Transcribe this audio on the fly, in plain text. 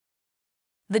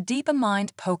The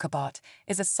DeeperMind Pokerbot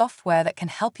is a software that can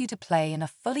help you to play in a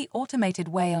fully automated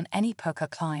way on any poker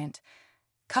client.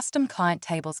 Custom client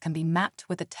tables can be mapped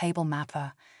with a table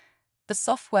mapper. The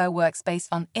software works based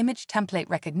on image template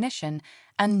recognition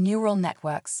and neural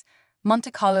networks,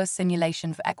 Monte Carlo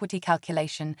simulation for equity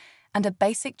calculation, and a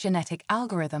basic genetic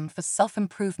algorithm for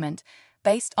self-improvement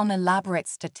based on elaborate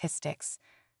statistics.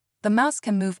 The mouse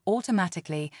can move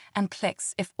automatically and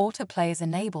clicks if autoplay is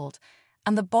enabled,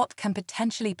 and the bot can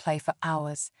potentially play for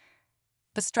hours.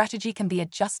 The strategy can be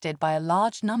adjusted by a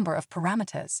large number of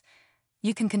parameters.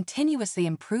 You can continuously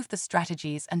improve the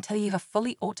strategies until you have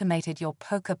fully automated your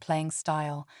poker playing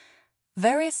style.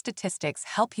 Various statistics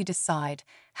help you decide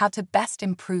how to best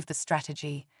improve the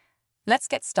strategy. Let's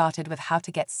get started with how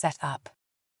to get set up.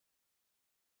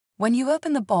 When you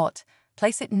open the bot,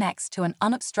 place it next to an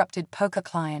unobstructed poker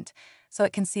client so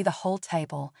it can see the whole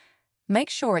table. Make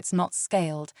sure it's not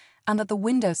scaled and that the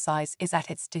window size is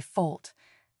at its default.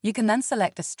 You can then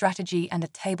select a strategy and a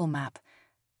table map.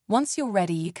 Once you're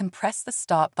ready, you can press the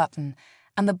Start button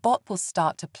and the bot will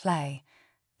start to play.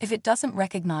 If it doesn't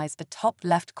recognize the top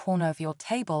left corner of your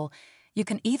table, you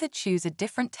can either choose a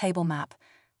different table map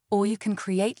or you can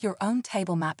create your own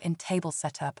table map in Table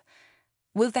Setup.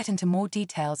 We'll get into more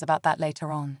details about that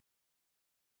later on.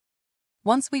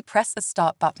 Once we press the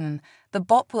Start button, the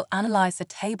bot will analyze the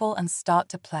table and start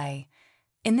to play.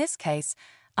 In this case,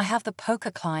 I have the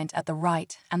poker client at the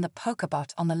right and the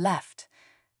Pokerbot on the left.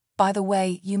 By the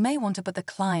way, you may want to put the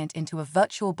client into a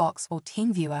virtual box or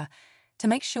TeamViewer to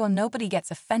make sure nobody gets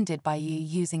offended by you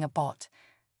using a bot.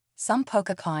 Some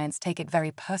poker clients take it very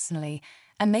personally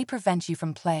and may prevent you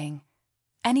from playing.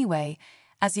 Anyway,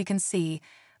 as you can see,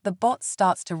 the bot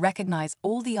starts to recognize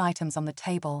all the items on the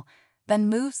table, then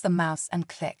moves the mouse and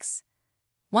clicks.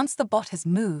 Once the bot has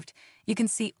moved, you can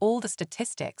see all the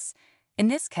statistics. In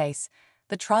this case,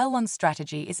 the Trial 1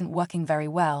 strategy isn't working very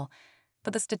well,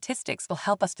 but the statistics will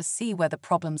help us to see where the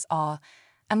problems are,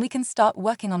 and we can start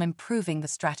working on improving the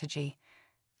strategy.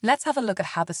 Let's have a look at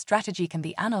how the strategy can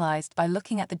be analyzed by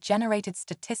looking at the generated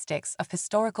statistics of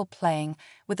historical playing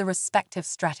with the respective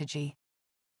strategy.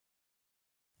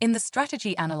 In the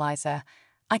Strategy Analyzer,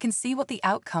 I can see what the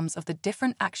outcomes of the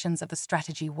different actions of the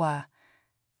strategy were.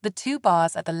 The two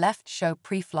bars at the left show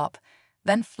pre-flop,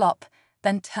 then flop,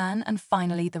 then turn, and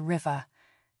finally the river.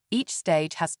 Each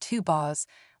stage has two bars,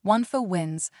 one for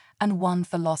wins and one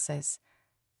for losses.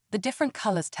 The different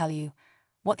colors tell you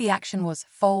what the action was: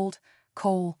 fold,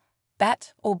 call,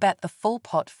 bet, or bet the full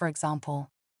pot, for example.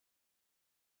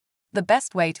 The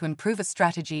best way to improve a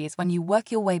strategy is when you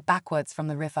work your way backwards from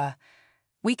the river.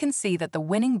 We can see that the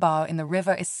winning bar in the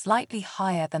river is slightly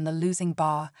higher than the losing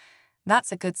bar.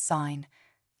 That's a good sign.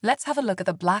 Let's have a look at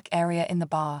the black area in the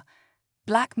bar.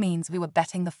 Black means we were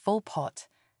betting the full pot.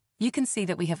 You can see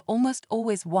that we have almost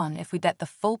always won if we bet the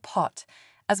full pot,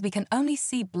 as we can only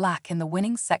see black in the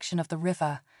winning section of the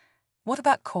river. What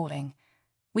about calling?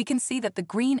 We can see that the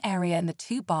green area in the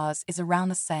two bars is around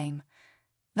the same.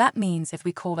 That means if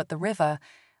we call at the river,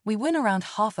 we win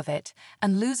around half of it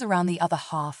and lose around the other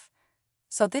half.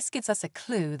 So this gives us a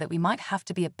clue that we might have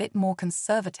to be a bit more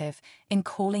conservative in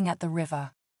calling at the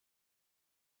river.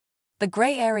 The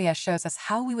gray area shows us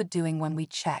how we were doing when we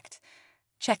checked.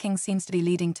 Checking seems to be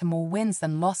leading to more wins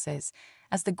than losses,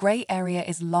 as the gray area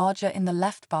is larger in the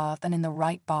left bar than in the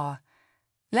right bar.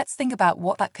 Let's think about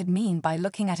what that could mean by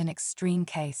looking at an extreme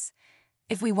case.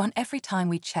 If we won every time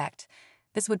we checked,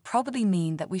 this would probably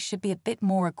mean that we should be a bit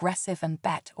more aggressive and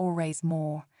bet or raise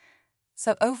more.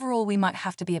 So overall, we might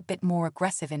have to be a bit more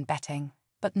aggressive in betting,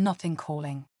 but not in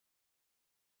calling.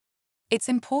 It's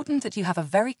important that you have a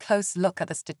very close look at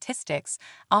the statistics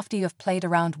after you have played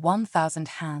around 1,000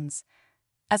 hands.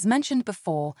 As mentioned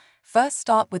before, first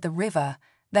start with the river,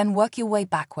 then work your way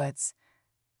backwards.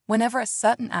 Whenever a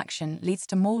certain action leads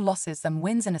to more losses than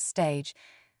wins in a stage,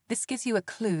 this gives you a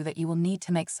clue that you will need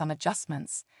to make some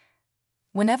adjustments.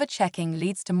 Whenever checking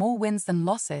leads to more wins than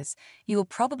losses, you will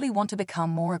probably want to become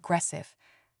more aggressive.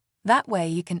 That way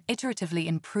you can iteratively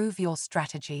improve your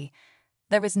strategy.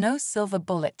 There is no silver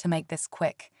bullet to make this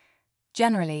quick.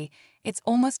 Generally, it's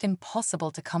almost impossible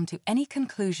to come to any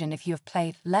conclusion if you have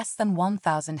played less than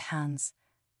 1,000 hands.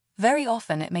 Very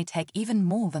often it may take even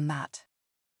more than that.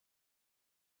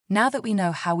 Now that we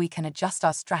know how we can adjust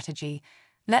our strategy,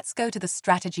 let's go to the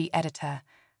strategy editor.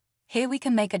 Here we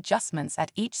can make adjustments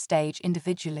at each stage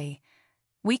individually.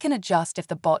 We can adjust if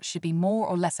the bot should be more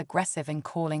or less aggressive in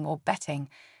calling or betting,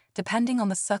 depending on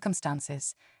the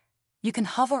circumstances. You can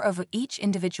hover over each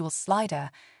individual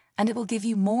slider, and it will give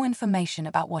you more information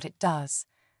about what it does.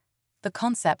 The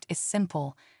concept is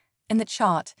simple. In the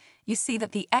chart, you see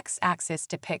that the x-axis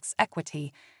depicts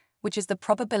equity, which is the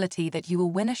probability that you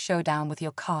will win a showdown with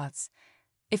your cards.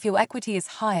 If your equity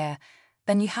is higher,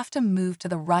 then you have to move to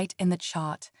the right in the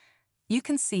chart. You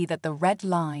can see that the red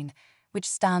line, which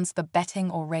stands for betting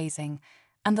or raising,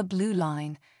 and the blue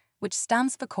line, which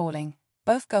stands for calling,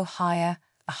 both go higher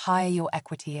the higher your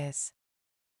equity is.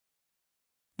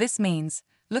 This means,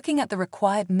 looking at the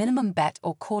required minimum bet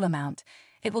or call amount,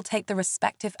 it will take the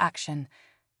respective action.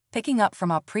 Picking up from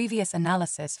our previous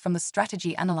analysis from the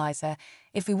strategy analyzer,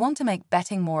 if we want to make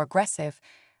betting more aggressive,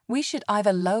 we should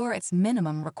either lower its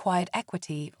minimum required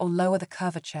equity or lower the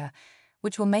curvature,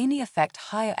 which will mainly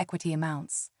affect higher equity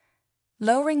amounts.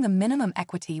 Lowering the minimum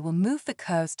equity will move the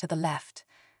curves to the left.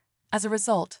 As a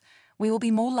result, we will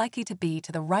be more likely to be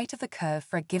to the right of the curve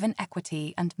for a given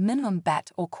equity and minimum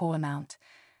bet or call amount.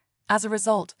 As a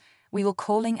result, we will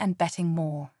calling and betting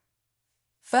more.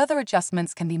 Further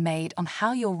adjustments can be made on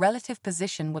how your relative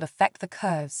position would affect the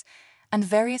curves, and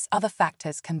various other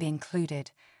factors can be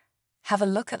included. Have a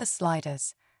look at the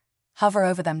sliders. Hover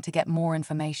over them to get more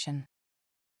information.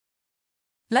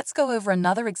 Let's go over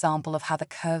another example of how the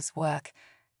curves work.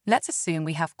 Let's assume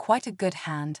we have quite a good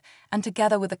hand, and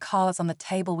together with the cards on the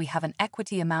table we have an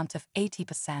equity amount of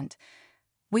 80%.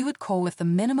 We would call if the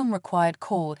minimum required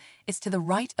call is to the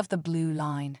right of the blue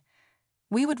line.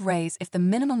 We would raise if the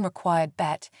minimum required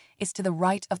bet is to the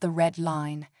right of the red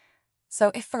line.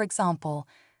 So if, for example,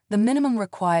 the minimum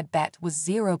required bet was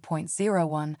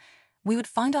 0.01, we would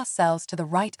find ourselves to the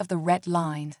right of the red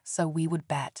line, so we would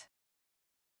bet.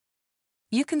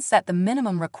 You can set the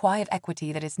minimum required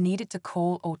equity that is needed to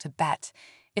call or to bet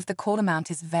if the call amount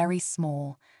is very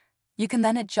small. You can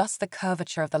then adjust the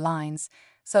curvature of the lines,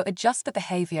 so adjust the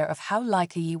behavior of how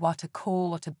likely you are to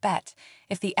call or to bet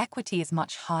if the equity is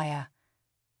much higher.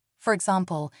 For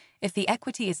example, if the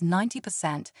equity is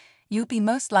 90%, you'd be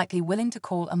most likely willing to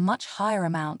call a much higher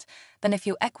amount than if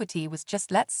your equity was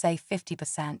just, let's say,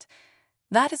 50%.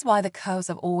 That is why the curves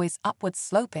are always upward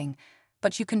sloping,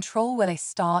 but you control where they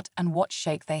start and what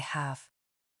shape they have.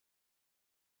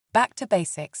 Back to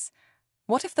basics.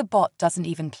 What if the bot doesn't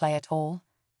even play at all?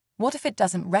 What if it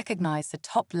doesn't recognize the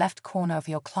top left corner of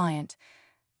your client?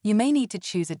 You may need to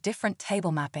choose a different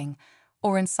table mapping,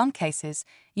 or in some cases,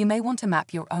 you may want to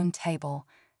map your own table.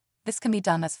 This can be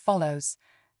done as follows.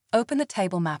 Open the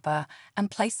table mapper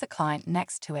and place the client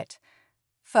next to it.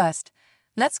 First,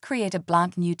 let's create a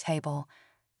blank new table.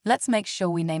 Let's make sure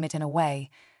we name it in a way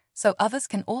so others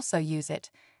can also use it.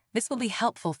 This will be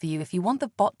helpful for you if you want the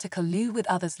bot to collude with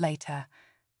others later.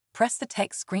 Press the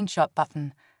Take Screenshot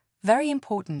button. Very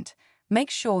important, make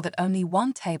sure that only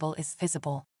one table is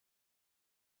visible.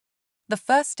 The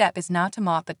first step is now to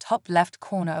mark the top left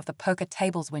corner of the poker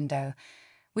tables window,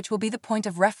 which will be the point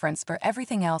of reference for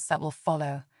everything else that will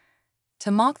follow.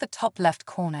 To mark the top left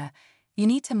corner, you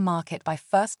need to mark it by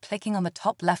first clicking on the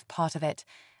top left part of it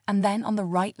and then on the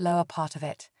right lower part of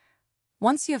it.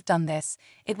 Once you have done this,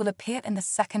 it will appear in the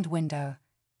second window.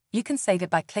 You can save it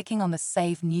by clicking on the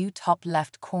Save New Top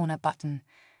Left Corner button.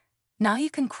 Now you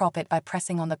can crop it by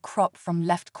pressing on the Crop from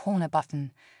Left Corner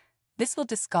button. This will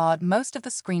discard most of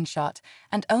the screenshot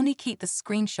and only keep the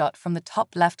screenshot from the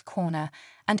top left corner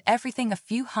and everything a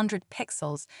few hundred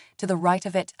pixels to the right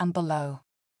of it and below.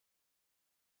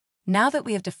 Now that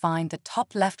we have defined the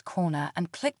top left corner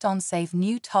and clicked on Save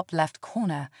New Top Left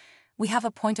Corner, we have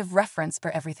a point of reference for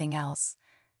everything else.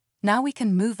 Now we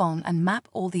can move on and map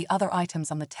all the other items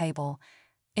on the table.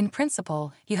 In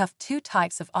principle, you have two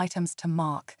types of items to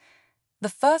mark. The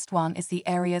first one is the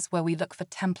areas where we look for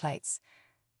templates.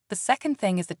 The second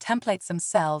thing is the templates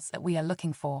themselves that we are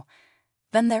looking for.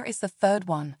 Then there is the third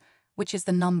one, which is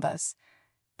the numbers.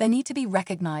 They need to be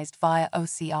recognized via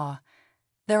OCR.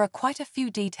 There are quite a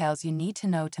few details you need to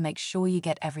know to make sure you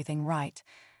get everything right.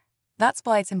 That's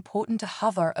why it's important to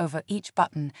hover over each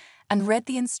button and read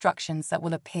the instructions that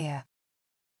will appear.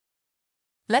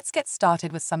 Let's get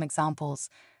started with some examples.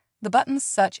 The button's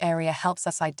search area helps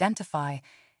us identify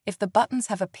if the buttons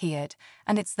have appeared,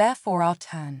 and it's therefore our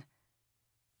turn.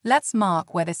 Let's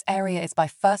mark where this area is by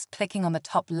first clicking on the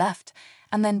top left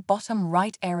and then bottom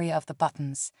right area of the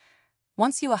buttons.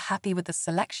 Once you are happy with the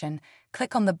selection,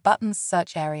 click on the button's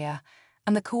search area,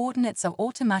 and the coordinates are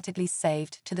automatically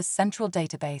saved to the central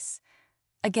database.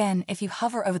 Again, if you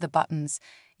hover over the buttons,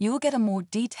 you will get a more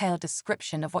detailed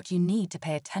description of what you need to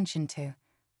pay attention to.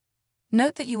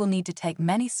 Note that you will need to take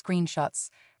many screenshots,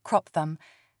 crop them.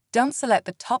 Don't select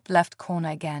the top left corner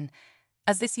again,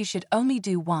 as this you should only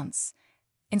do once.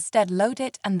 Instead, load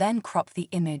it and then crop the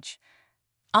image.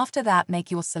 After that, make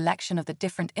your selection of the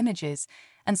different images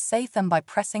and save them by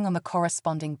pressing on the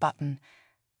corresponding button.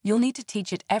 You'll need to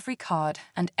teach it every card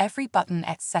and every button,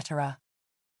 etc.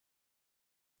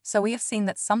 So we have seen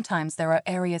that sometimes there are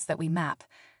areas that we map.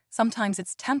 Sometimes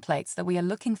it's templates that we are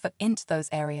looking for into those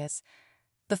areas.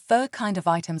 The third kind of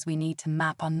items we need to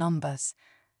map are numbers.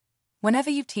 Whenever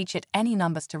you teach it any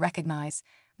numbers to recognize,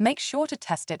 make sure to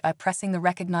test it by pressing the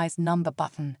Recognize Number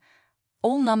button.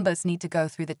 All numbers need to go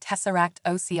through the Tesseract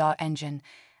OCR engine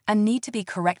and need to be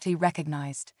correctly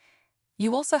recognized.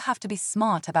 You also have to be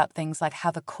smart about things like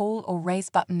how the call or raise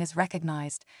button is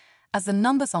recognized, as the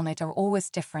numbers on it are always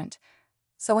different.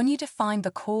 So when you define the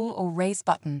call or raise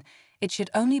button, it should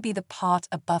only be the part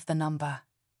above the number.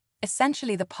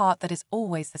 Essentially the part that is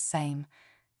always the same.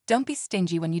 Don't be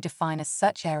stingy when you define a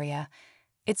search area.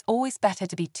 It's always better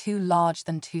to be too large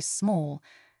than too small.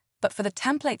 But for the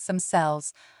templates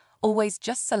themselves, always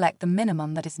just select the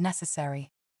minimum that is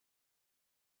necessary.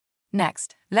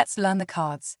 Next, let's learn the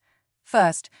cards.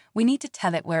 First, we need to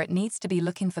tell it where it needs to be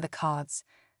looking for the cards.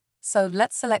 So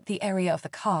let's select the area of the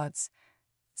cards.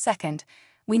 Second,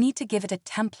 we need to give it a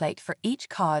template for each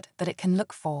card that it can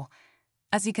look for.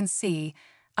 As you can see,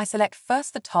 I select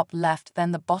first the top left,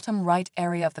 then the bottom right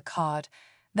area of the card,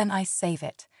 then I save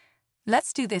it.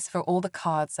 Let's do this for all the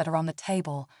cards that are on the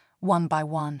table, one by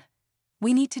one.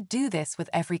 We need to do this with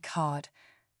every card.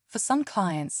 For some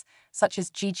clients, such as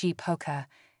GG Poker,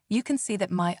 you can see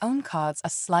that my own cards are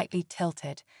slightly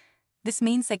tilted. This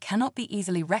means they cannot be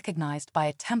easily recognized by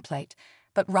a template,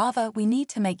 but rather we need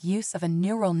to make use of a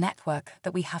neural network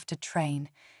that we have to train.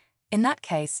 In that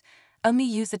case, only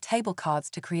use the table cards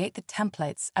to create the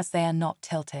templates as they are not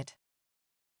tilted.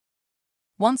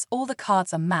 Once all the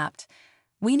cards are mapped,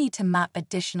 we need to map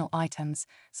additional items,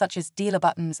 such as dealer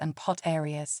buttons and pot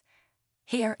areas.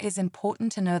 Here it is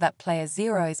important to know that player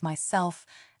 0 is myself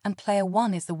and player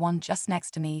 1 is the one just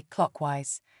next to me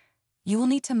clockwise. You will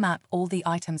need to map all the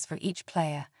items for each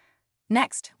player.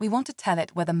 Next, we want to tell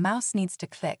it where the mouse needs to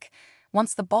click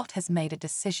once the bot has made a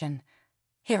decision.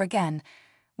 Here again,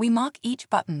 we mark each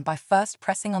button by first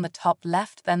pressing on the top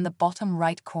left, then the bottom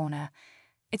right corner.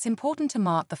 It's important to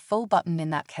mark the full button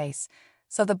in that case,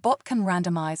 so the bot can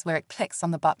randomize where it clicks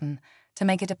on the button to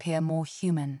make it appear more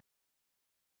human.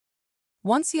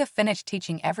 Once you have finished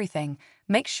teaching everything,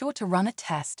 make sure to run a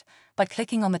test by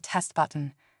clicking on the test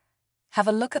button. Have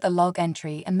a look at the log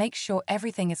entry and make sure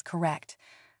everything is correct.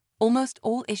 Almost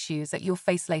all issues that you'll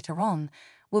face later on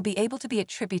will be able to be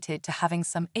attributed to having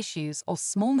some issues or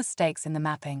small mistakes in the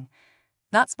mapping.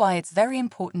 That's why it's very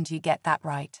important you get that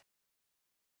right.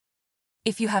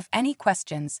 If you have any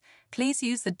questions, please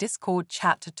use the Discord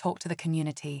chat to talk to the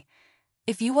community.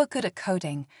 If you are good at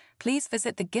coding, please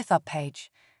visit the GitHub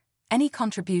page. Any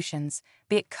contributions,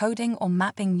 be it coding or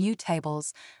mapping new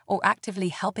tables or actively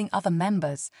helping other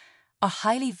members, are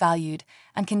highly valued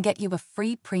and can get you a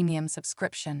free premium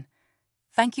subscription.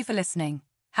 Thank you for listening.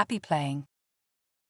 Happy playing.